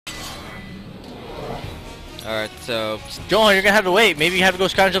Alright, so Johan, you're gonna have to wait. Maybe you have to go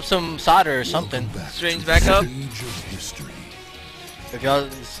scrounge up some solder or something. Strange back up. If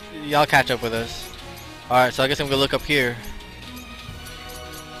y'all catch up with us. Alright, so I guess I'm gonna look up here.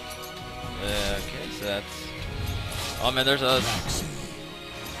 Okay, so that's. Oh man, there's a. I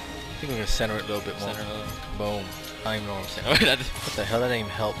think we're gonna center it a little bit more. Boom. I don't even know what I'm saying. What the hell? That didn't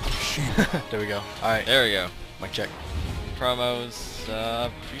even help. There we go. Alright. There we go. Mic check. Promos,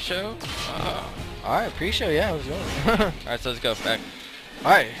 pre-show. Alright, pre-show. Yeah, let's go. Alright, so let's go back.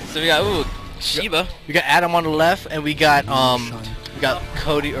 Alright. So we got Shiba. We got Adam on the left, and we got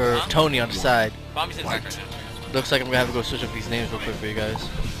Cody or Tony on the side. Bomby's in the back right now. Looks like I'm gonna have to go switch up these names real quick for you guys.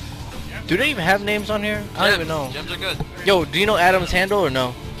 Do they even have names on here? I don't even know. Gems are good. Yo, do you know Adam's handle or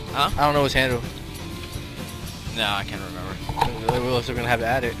no? Huh? I don't know his handle. No, I can't remember. We're also gonna have to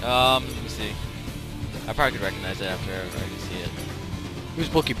add it. Let me see. I probably could recognize it after I already see it. Who's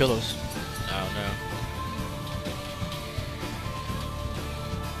Bookie Pillows? I don't know.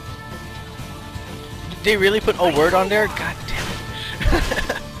 Did they really put a word on there? God damn it.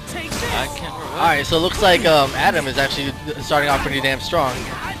 I can't remember. Alright, so it looks like Adam is actually starting off pretty damn strong.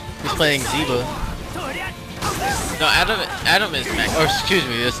 He's playing Zeba. No, Adam is Max. Or excuse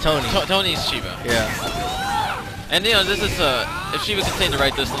me, it's Tony. Tony's Shiba. Yeah. And you know, this is if Shiba can stay in the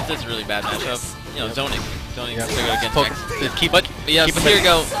right distance, this is a really bad matchup. You know, zoning. Zoning is good against Max. But yeah, here you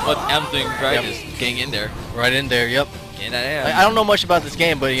go. What Adam's doing right is getting in there. Right in there, yep. Getting that air. I don't know much about this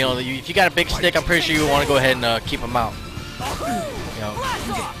game, but you know, if you got a big stick, I'm pretty sure you want to go ahead and keep him out. You know,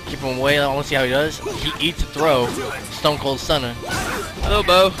 keep him away. I want to see how he does. He eats a throw. Stone Cold Stunner. Hello,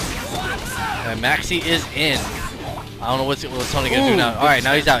 Bo. And Maxi is in. I don't know what's Tony gonna do now. All right,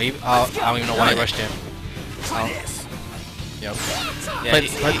 now he's out. I don't even know why he rushed him. Yep. Yeah,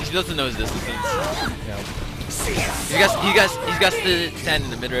 he doesn't know his distance. Yep. He's got to stand in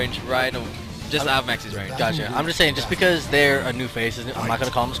the mid range, right? Just out of Maxi's range. Gotcha. I'm just saying, just because they're a new face, I'm not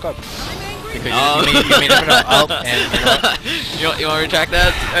gonna call him a scrub. Because you may never know. Oh, and you know what? You want to retract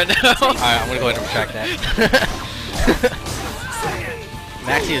that right now? Alright, I'm gonna go ahead and retract that.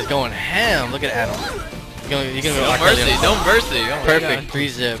 Maxi is going ham. Look at Adam. You're gonna no mercy. No mercy. Oh perfect.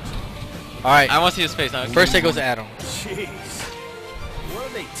 3-zip. Alright. I want to see his face. First hit goes to Adam. Jeez. What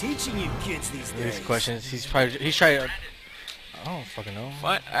are they teaching you kids these days? These questions. He's trying to. I don't fucking know.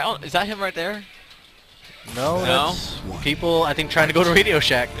 What? Is that him right there? No, that's people, I think, trying to go to Radio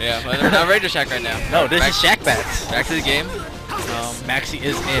Shack. Yeah, but they're not Radio Shack right now. No, this is Shack Bats. Back to the game. Maxi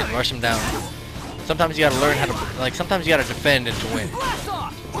is in. Rush him down. Sometimes you gotta learn how to, sometimes you gotta defend and to win.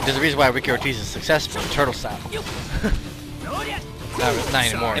 There's a reason why Ricky Ortiz is successful, turtle style. not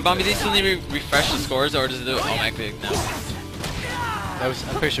anymore. Hey, Bombi, do you still need to refresh the scores, or does it do it automatically now? I'm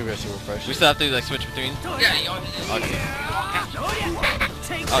pretty sure we're gonna see refresh. We still have to like switch between. Yeah. Okay.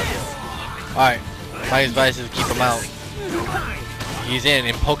 Alright. My advice is keep him out. He's in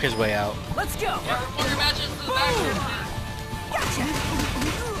and poke his way out. Let's go.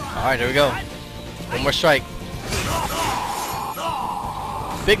 Alright, there we go. One more strike.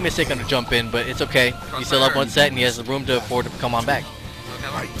 Big mistake on the jump in, but it's okay. He's still up one set and he has the room to afford to come on back.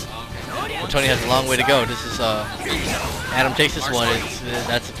 But Tony has a long way to go. This is Adam takes this one.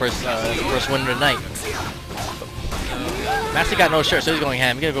 That's the first win of the night. Maxi got no shirt, so he's going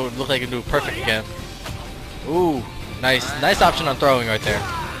ham. He's gonna go look like he can do perfect again. Ooh, nice option on throwing right there.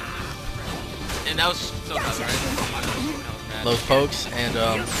 And that was so tough, right? Those pokes and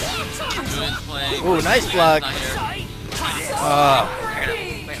ooh, nice block.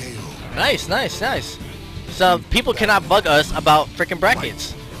 Nice. So people cannot bug us about freaking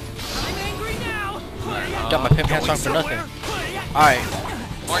brackets. Got my pimp hands on for nothing. All right.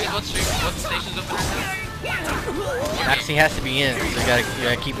 Marty, what station's open right now? Maxi has to be in, so you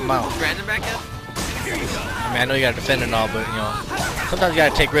gotta keep him out. Brandon back up? I mean, I know you gotta defend and all, but you know, sometimes you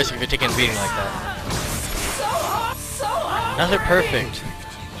gotta take risks if you're taking a beating like that. Another perfect.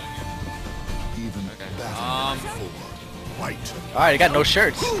 Alright, I got no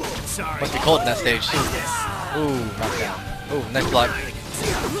shirts. Must be cold in that stage too. Ooh, knockdown. Ooh, nice block.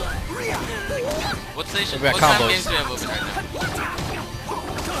 What station? We got what time combos. games do we have open right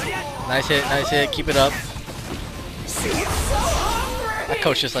now? Nice hit, keep it up. That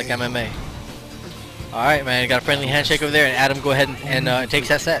coach just like MMA. Alright, man, got a friendly handshake over there, and Adam go ahead and takes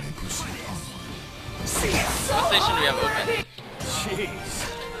that set. What station do we have open? Jeez.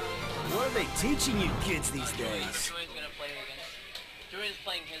 What are they teaching you kids these days? Jordan's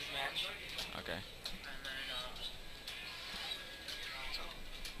playing his match. Okay.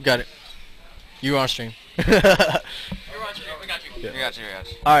 Got it. You were on stream. You're on stream. We got you. Yeah. We got you.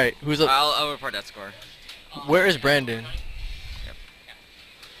 Alright, who's up? I'll report that score. Where is Brandon? Yep.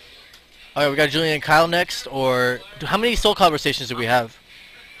 Alright, we got Julian and Kyle next, or how many Soul conversations do we have?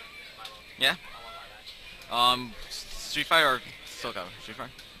 Yeah. Street Fighter or Soul Calibur? Street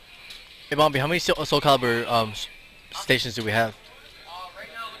Fighter. Hey, Bombi, how many Soul Calibur stations do we have? Right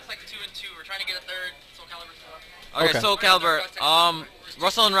now it looks like 2 and 2. We're trying to get a third Soul Calibur. Okay, Okay. Soul Calibur.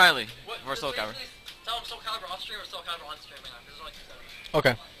 Russell and Riley for Soul Calibur. Tell them Soul Calibur off stream or Soul Calibur on stream.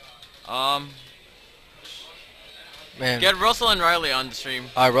 Okay. Man. Get Russell and Riley on the stream.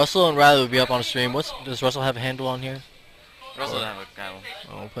 Alright, Russell and Riley will be up on the stream. Does Russell have a handle on here? Russell doesn't have a handle.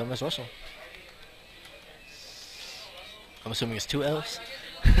 Oh, we'll put him as Russell. I'm assuming it's 2 L's.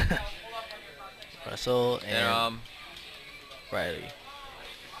 Russell and Riley.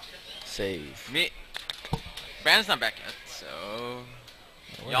 Save. Brandon's not back yet, so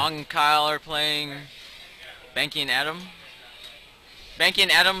Young and Kyle are playing Banky and Adam. Banky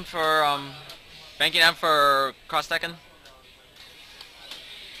and Adam for Cross Tekken.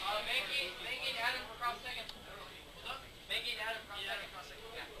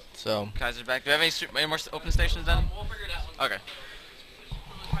 So. Kaiser's back. Do we have any more open stations then? We'll figure it out. Okay.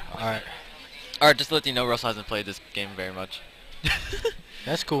 Alright. Alright, just to let you know, Russell hasn't played this game very much.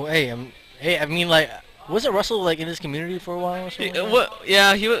 That's cool. Hey, I mean, like, wasn't Russell like in this community for a while or something?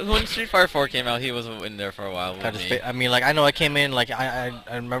 Yeah, when Street Fighter 4 came out, he was in there for a while. I mean, like, I know I came in, like, I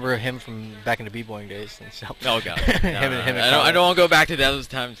remember him from back in the b-boying days and stuff. Oh god. I don't want to go back to those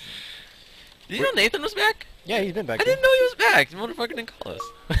times. Did you know Nathan was back? Yeah, he's been back. I didn't know he was back. The motherfucker didn't call us.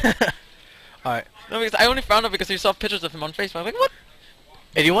 Alright. No, because I only found out because we saw pictures of him on Facebook. I'm like, what?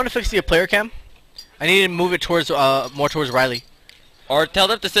 Hey, do you want to fix the player cam? I need to move it towards more towards Riley. Or tell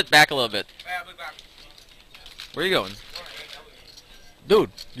them to sit back a little bit. Where are you going?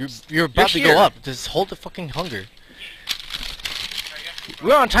 Dude, you're about to go up. Just hold the fucking hunger.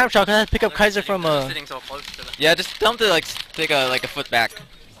 We're on time, Chuck. I had to pick up Kaiser from Yeah, just tell them to like take a foot back.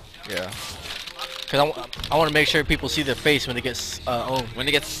 Yeah. Cause I want to make sure people see their face when they get owned. When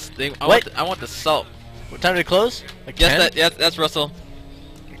they get I want the salt. What time did it close? Like 10? Yes, that's Russell.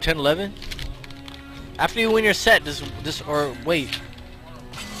 10, 11? After you win your set, or wait.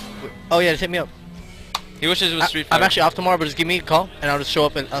 Oh yeah, just hit me up. He wishes it was Street Fighter. I'm actually off tomorrow, but just give me a call and I'll just show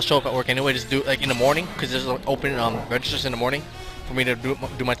up at work anyway. Just do like in the morning, cause there's open registers in the morning for me to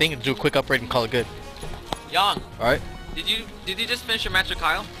do my thing and do a quick upgrade and call it good. Young. All right. Did you just finish your match with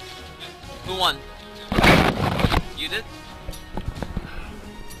Kyle? Who won? You did?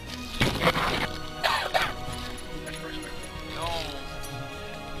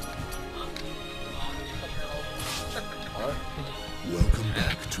 Welcome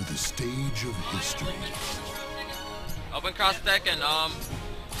back to the stage of history. Open cross deck and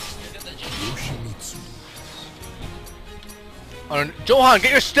Yoshimitsu, Johan,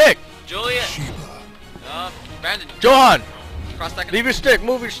 get your stick. Julian. Shiba, Brandon. Johan, Cross deck. leave your stick.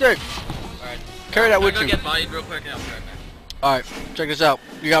 Move your stick. Alright. Carry that with I'll go you. get bodied real quick and I'll be right back. All right, check this out.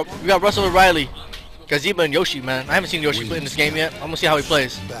 We got Russell and Riley, Gazeba and Yoshi, man. I haven't seen Yoshi play in this game yet. I'm gonna see how he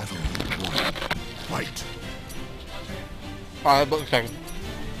plays. battle, fight. All right, button checking.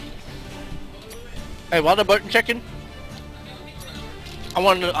 Hey, while the button checking, I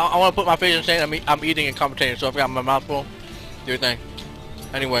want to put my face in saying I'm eating and commentating. So if I got my mouth full, do your thing.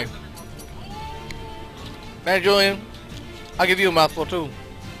 Anyway, man, Julian, I'll give you a mouthful too.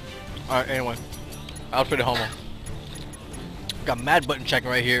 All right. Anyway, I was pretty homo. Got mad button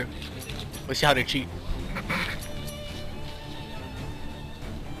checking right here. Let's see how they cheat.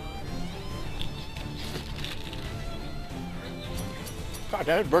 God,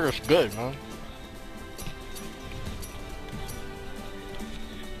 that burger's good, man.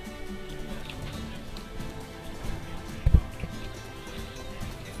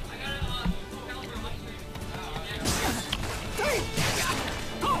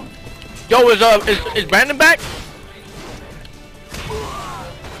 Yo, is Brandon back?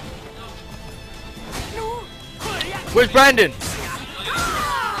 Where's Brandon?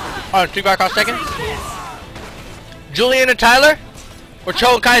 Oh, 3 back off second. Julian and Tyler? Or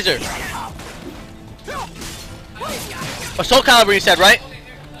Cho and Kaiser? Or Soul Calibur, you said, right?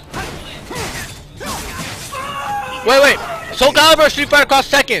 Wait. Soul Calibur or Street Fighter Cross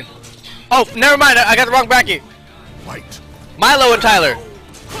second? Oh, never mind. I got the wrong bracket. Fight. Milo and Tyler.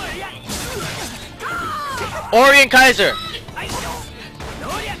 Ori and Kaiser.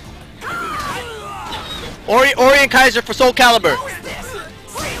 Ori and Kaiser for Soul Calibur.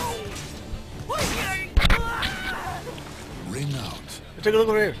 Ring out. Take a look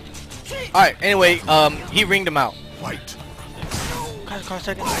over here. Alright, anyway, he ringed him out. Fight. Cross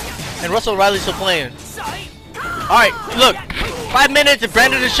second. And Russell Riley's still playing. Alright, look. 5 minutes, if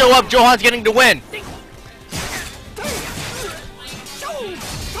Brandon doesn't show up, Johan's getting the win.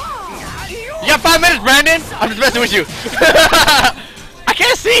 5 minutes, Brandon. I'm just messing with you. I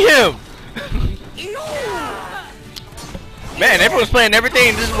can't see him. Man, everyone's playing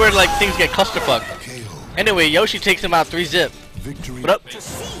everything. This is where like things get clusterfuck. Anyway, Yoshi takes him out 3-zip. What up? To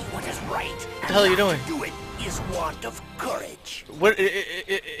see what is right. What the hell are you doing? Do it is want of courage. What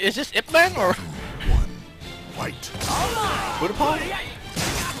is this Ip Man or Fight. Buddha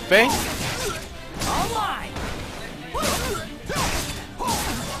Bang?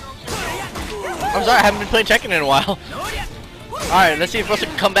 I'm sorry, I haven't been playing Tekken in a while. Alright, let's see if Russell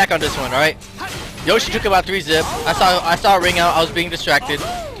can come back on this one, alright? Yoshi took about 3-zip. I saw a ring out, I was being distracted.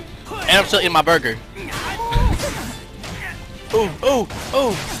 And I'm still eating my burger. Ooh, ooh,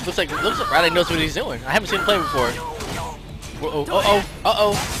 ooh. Looks like Riley knows what he's doing. I haven't seen him play before. Ooh!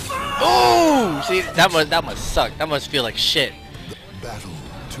 See, that must suck. That must feel like shit. Battle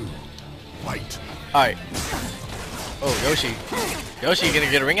 2. Fight. Alright. Oh, Yoshi. Yoshi, you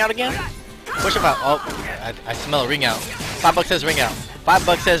gonna get a ring out again? Push him out. Oh, I smell a ring out. $5 says ring out.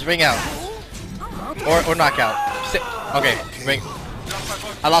 $5 says ring out. Or knockout. Okay, ring.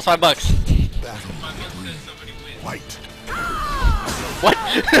 I lost $5. Battle 3. Fight. What?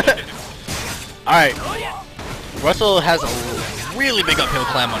 Alright. Russell has a really big uphill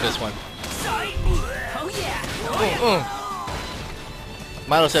climb on this one.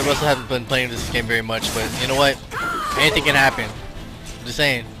 Milo said Russell hasn't been playing this game very much, but you know what? Anything can happen. I'm just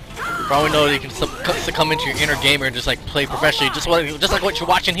saying. For all we know, you can succumb into your inner gamer and just like play professionally, just like what you're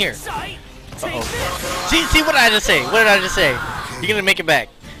watching here. Uh-oh. See what did I just say? What did I just say? You're gonna make it back.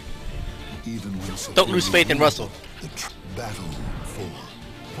 Even when Don't lose faith in Russell. Battle 4.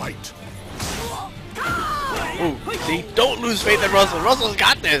 Fight. Ooh, see? Don't lose faith in Russell. Russell's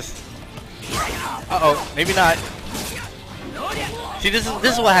got this. Uh-oh, maybe not. See, this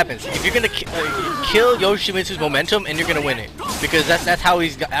is what happens. If you're gonna kill Yoshimitsu's momentum, and you're gonna win it, because that's how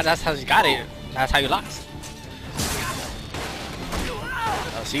he's got it. That's how you lost.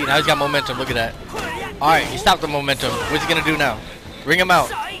 Oh, see, now he's got momentum. Look at that. All right, he stopped the momentum. What's he gonna do now? Ring him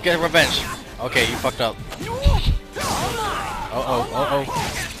out. Get revenge. Okay, you fucked up.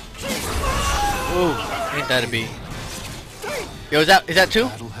 Ooh, ain't that a B? Yo, is that 2?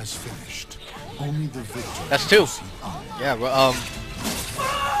 Battle has finished. Only the victor. That's 2. Yeah, well,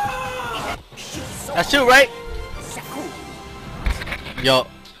 that's 2, right? Yo.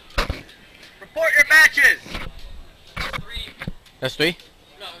 Report your matches! 3. That's 3?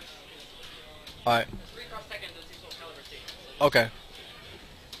 No. Alright. 3 cross seconds and 2 caliber team. Okay.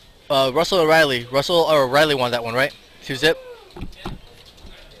 Russell or Riley? Russell or Riley won that one, right? 2-zip?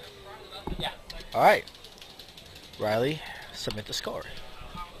 Yeah. Alright. Riley, submit the score.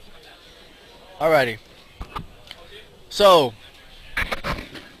 Alrighty. So,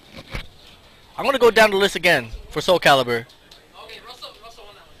 I'm gonna go down the list again for Soul Calibur. Okay, Russell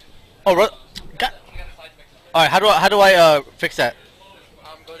won that one. Oh, all right. How do I fix that?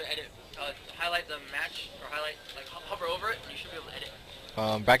 Go to edit. Highlight the match or highlight like hover over it. And you should be able to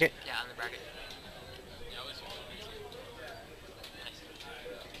edit. Bracket. Yeah, on the bracket.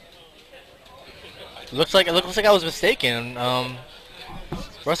 Looks like I was mistaken.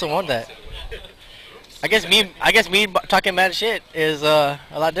 Russell won that. I guess me talking mad shit is a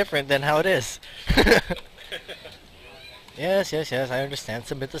lot different than how it is. Yes, I understand.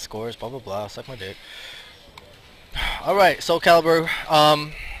 Submit the scores, blah blah blah. Suck my dick. All right, Soul Calibur.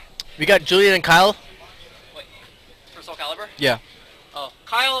 We got Julian and Kyle. Wait, for Soul Calibur? Yeah. Oh,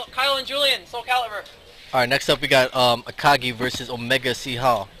 Kyle and Julian, Soul Calibur. All right, next up we got Akagi versus Omega C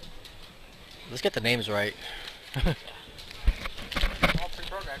Hall. Let's get the names right. All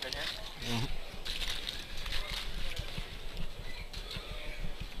pre-programmed in here. Mm-hmm.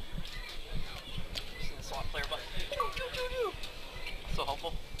 So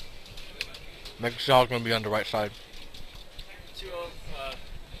helpful. Omega C Hall's gonna be on the right side.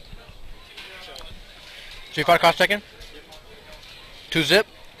 Street Fighter cross second? 2-zip?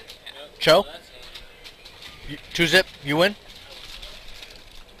 Cho? 2-zip, you win?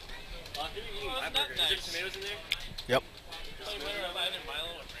 Yep.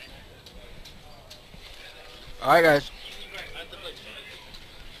 Alright guys.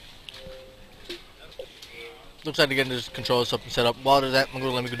 Looks like they're getting this controller stuff set up. While there's that, I'm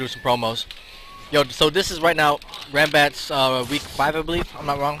gonna let me go do some promos. Yo, so this is right now Ranbats week 5, I believe. I'm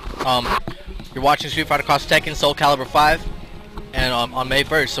not wrong. You're watching Street Fighter Cross Tekken Soul Calibur 5, and on May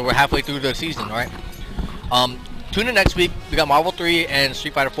 1st, so we're halfway through the season, right? Tune in next week. We got Marvel 3 and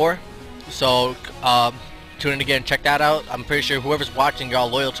Street Fighter 4. So tune in again, check that out. I'm pretty sure whoever's watching, you're all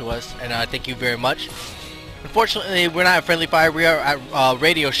loyal to us, and thank you very much. Unfortunately, we're not at Friendly Fire. We are at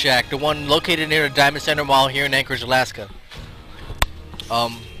Radio Shack, the one located near the Diamond Center Mall here in Anchorage, Alaska.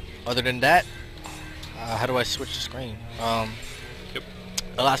 Other than that, How do I switch the screen? Yep.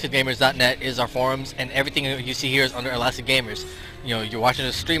 AlaskaGamers.net is our forums, and everything you see here is under Alaska Gamers. You know, you're watching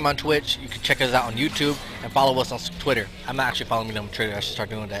the stream on Twitch. You can check us out on YouTube and follow us on Twitter. I'm not actually following me on Twitter. I should start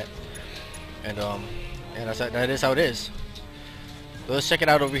doing that. And that is how it is. So let's check it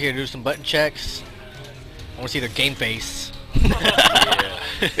out over here. Do some button checks. I want to see their game face.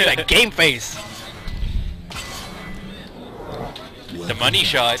 That game face. The money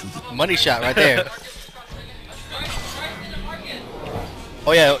shot. Money shot right there.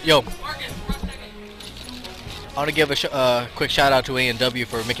 Oh yeah, yo. I want to give a quick shout out to A&W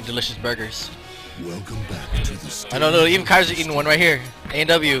for making delicious burgers. Welcome back to the stage. I know, no, even Kaiser's eating one right here.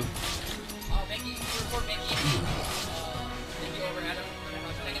 A&W.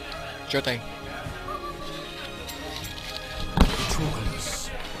 Sure thing. Metropolis.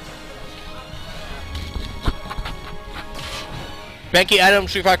 Banky Adam,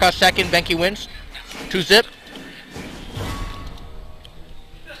 Street Fighter Cross second. Banky wins. 2-zip.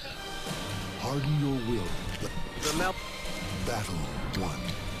 Harden your will. Battle 1.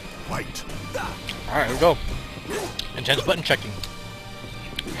 Fight. Alright, here we go. Intense button checking.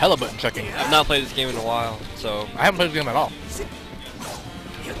 Hella button checking. I've not played this game in a while, so I haven't played the game at all.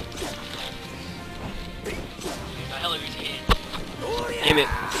 damn it,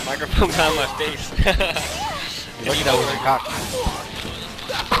 microphone got on my face. You're lucky that wasn't cocked.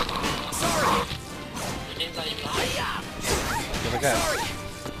 Give it that.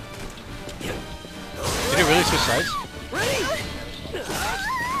 Did he really switch sides?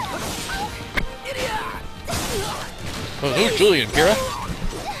 Oh, who's Julian? Kira?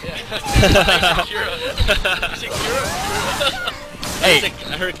 Hey,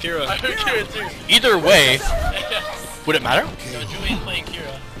 I heard Kira. I heard Kira too. either way, would it matter? Julian playing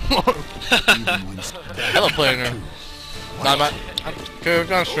Kira. Hella playing her. No, I'm not. Okay,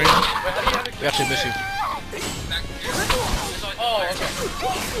 we're on stream. We actually miss you. Oh, okay.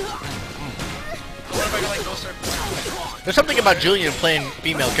 What if I go like go start? There's something about Julian playing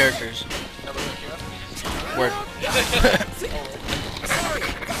female characters. Word.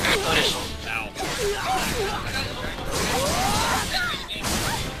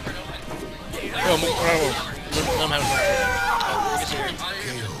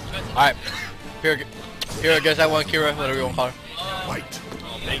 Alright. Here, I guess I want Kira, whatever you want to call her. Fight.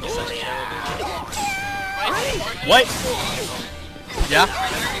 What? Yeah?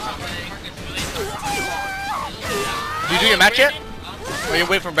 Did you do your match yet? Or you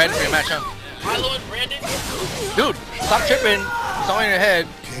wait for Brandon for your match, huh? Milo and Brandon? Dude, stop tripping. It's all in your head.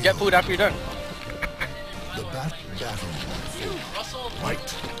 Get food after you're done. The battle. Russell?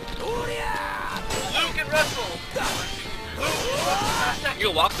 Fight. Luke and Russell! You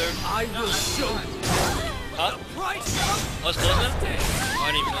can walk there. I will show you. Huh? Oh, it's close now? Oh,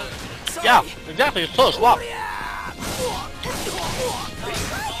 I didn't even know that. Yeah, exactly. It's close. Walk.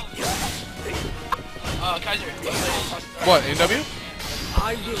 Kaiser. What, AW?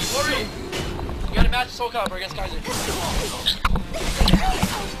 I will show you. You got a match Soul Calibur against Kaiser.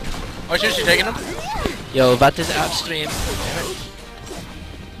 Oh, seriously, taking him? Yo, about this app stream.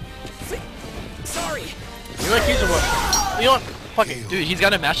 Sorry. You like he's a what? You know what? Fuck it. Dude, he's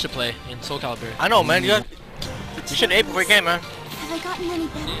got a match to play in Soul Calibur. I know, man. You should ape before you came, man. Have I gotten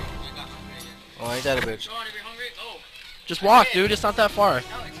anything? Oh, ain't that a bitch? Just walk, dude. It's not that far.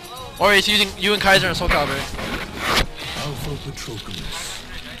 Or he's using you and Kaiser in Soul Calibur. Alpha Patroclus.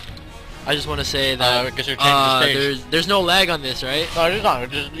 I just want to say that I guess you're changing the stage. there's no lag on this, right? No, it's not.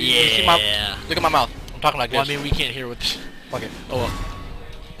 Just, you see my, look at my mouth. I'm talking like Well, I this. mean, we can't hear what. Fuck it. Oh well.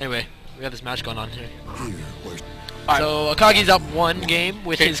 Anyway, we got this match going on here. Here, where Alright. So Akagi's up one game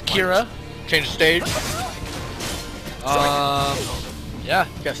with his Kira. Change the stage. Yeah.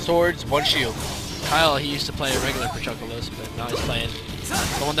 Got swords, one shield. Kyle, he used to play a regular Patroclus, but now he's playing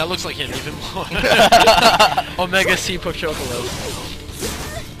the one that looks like him even more. Omega C Patroclus.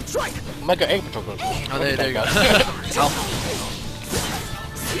 Mega 8 Patroclus. Oh, there you go.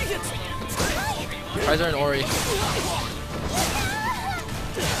 Kaiser and Ori.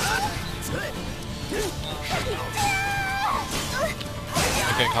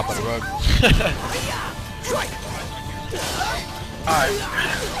 I'm getting caught by the rug. Alright.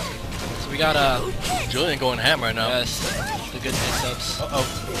 So we got Julian going ham right now. yes, the good mix-ups. Uh-oh.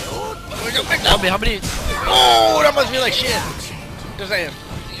 How many? Oh, that must be like shit. Just saying.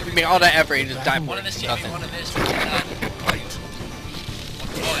 You made all that effort, you just died for One it. of this team, Nothing. one of this.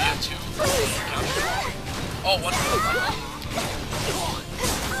 Oh, one.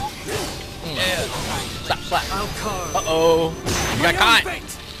 Yeah. Slap, slap. Uh-oh. You got caught.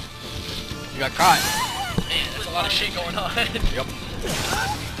 You got caught. Man, there's a lot of shit going on. Yep.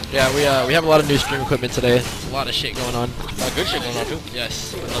 Yeah, we have a lot of new stream equipment today. A lot of shit going on. Good shit going on too.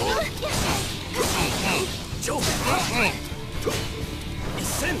 Yes, I love it.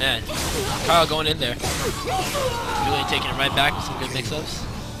 Man, Kyle going in there. Julian taking it right back with some good mix-ups.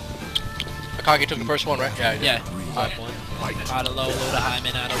 Akagi took the first one, right? Yeah. Yeah, top one. Out of low, low to high,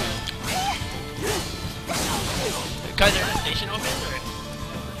 man, out of low. Guys, are the station open? Or?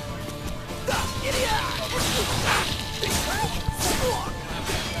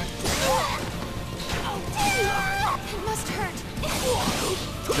 It must hurt.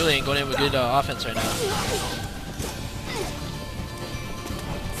 Julian going in with good offense right now.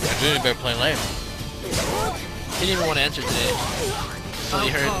 Yeah, Julian better play lane. He didn't even want to enter today. So he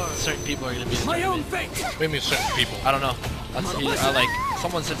heard certain people are going to be in the tournament. What do you mean certain people? I don't know.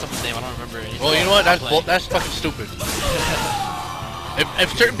 Someone said someone's name, I don't remember anything. Well, you know what? That's fucking stupid.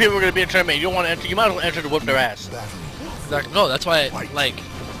 if certain people are gonna be in a tournament, you don't want to enter. You might as well enter to whip their ass. Exactly. No, that's why. Like,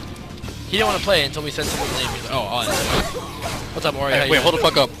 he didn't want to play until we said someone's name. He's like, oh, on. What's up, Ori? Hey, wait, hold the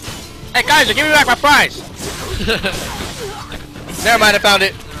fuck up. Hey, guys, give me back my fries. Never mind, I found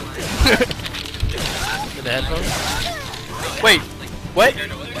it. Get the headphones. Wait, what?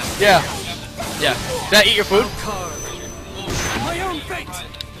 Yeah. Yeah. Did I eat your food?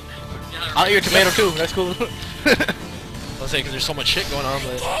 I'll eat your tomato too. That's cool. I'll say because there's so much shit going on,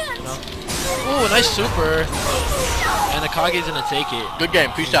 but you know. Ooh, a nice super. And Akagi's gonna take it. Good game.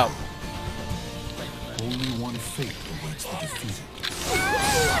 Peace out. Only one fate awaits the defeated.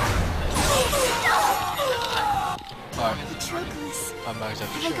 Alright. The chocolates. I'm not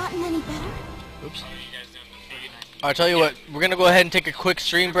exactly Have I sure. gotten any better? Oops. Alright, tell you what. We're gonna go ahead and take a quick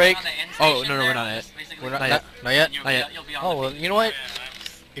stream break. Oh, no, we're not yet. We're not Not yet. Not yet? Not yet. Oh, well, you know what?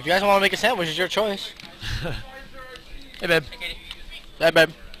 If you guys want to make a sandwich, it's your choice. Hey, babe. Hey, babe.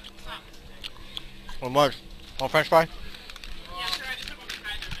 One more. One french fry?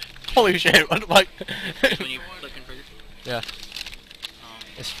 Holy shit, what the fuck? Yeah.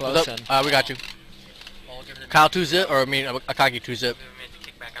 It's What's close up? and... We got you. Kyle 2-zip, or I mean, Akagi 2-zip.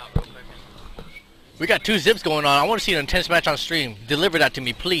 We got 2 zips going on. I want to see an intense match on stream. Deliver that to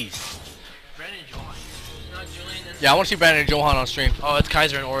me, please. Yeah, I want to see Brandon and Johan on stream. Oh, it's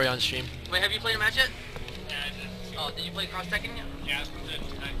Kaiser and Ori on stream. Wait, have you played a match yet? Yeah, I did. Oh, did you play Cross Tekken yet? Yeah,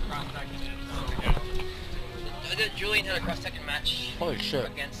 Cross Tekken. Julian had a Cross Tekken match. Holy shit.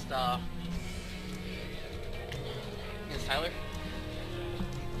 Against Tyler.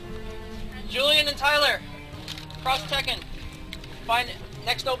 Julian and Tyler! Cross Tekken! Find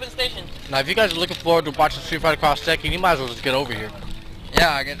next open station. Now, if you guys are looking forward to watching Street Fighter Cross Tekken, you might as well just get over here.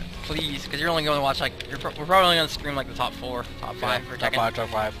 Yeah, I get please, because you're only going to watch like we're probably only going to stream like the top 4, top 5 for Top Tekken. 5, top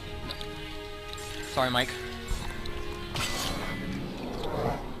 5. Sorry, Mike.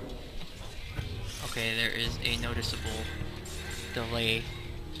 Okay, there is a noticeable delay.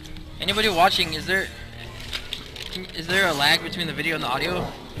 Anybody watching? Is there a lag between the video and the audio?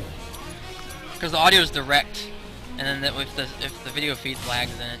 Because the audio is direct, and then if the video feed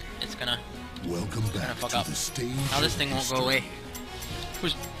lags, then it's gonna Welcome back fuck to up. the stage. Now this thing won't go away.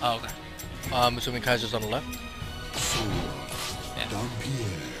 Who's? Oh, okay. I'm assuming Kaiser's on the left. Soul, Yeah.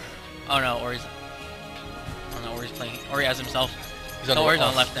 Dampierre. Oh no, Ori's. Oh no, Ori's playing. Ori has himself. He's on No, the Ori's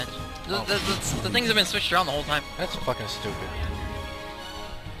on left. the left bench. The things have been switched around the whole time. That's fucking stupid.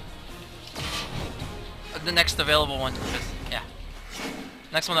 The next available one is, yeah.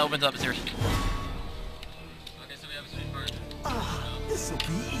 Next one that opens up is yours. This'll be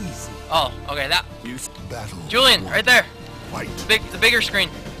easy. Oh, okay, that. Battle. Julian, right there. Fight. The bigger screen.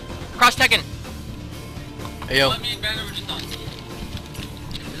 Cross Tekken. Hey, yo. Is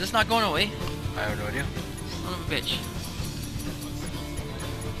this not going away? I have no idea. Son of a bitch.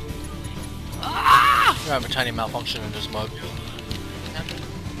 I have a tiny malfunction in this mug.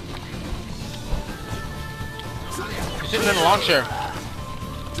 He's sitting in a lawn chair.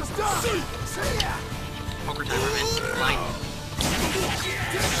 Poker timer, man. Line.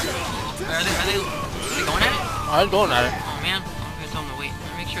 Are they going at it? I was going at it. Oh man, I'm gonna tell them to wait.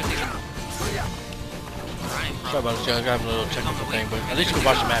 Make sure they can. Right, Sorry about this, I got a little technical thing, but at least you can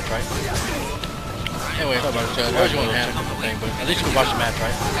watch the match, right? Anyway, sorry about this, I got a little technical thing, but at least you can watch the match,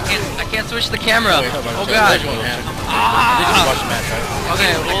 right? I can't switch the camera. Anyway, sorry about Oh this, god. at least you can watch the match, right?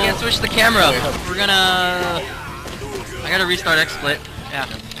 Okay, I can't switch the camera. We're gonna. I gotta restart XSplit. Yeah.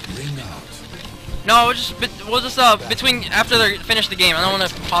 Ring out. No, we'll just between after they finish the game. I don't want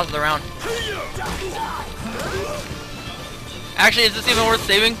to pause the round. Actually, is this even worth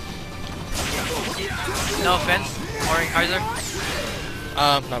saving? No offense, Ori Kaiser.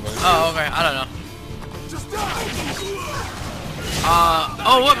 Not really. Oh, okay. I don't know.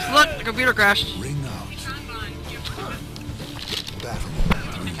 Oh, whoops! Look, the computer crashed. Ring out. Battle.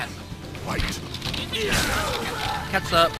 Fight. Cat's up.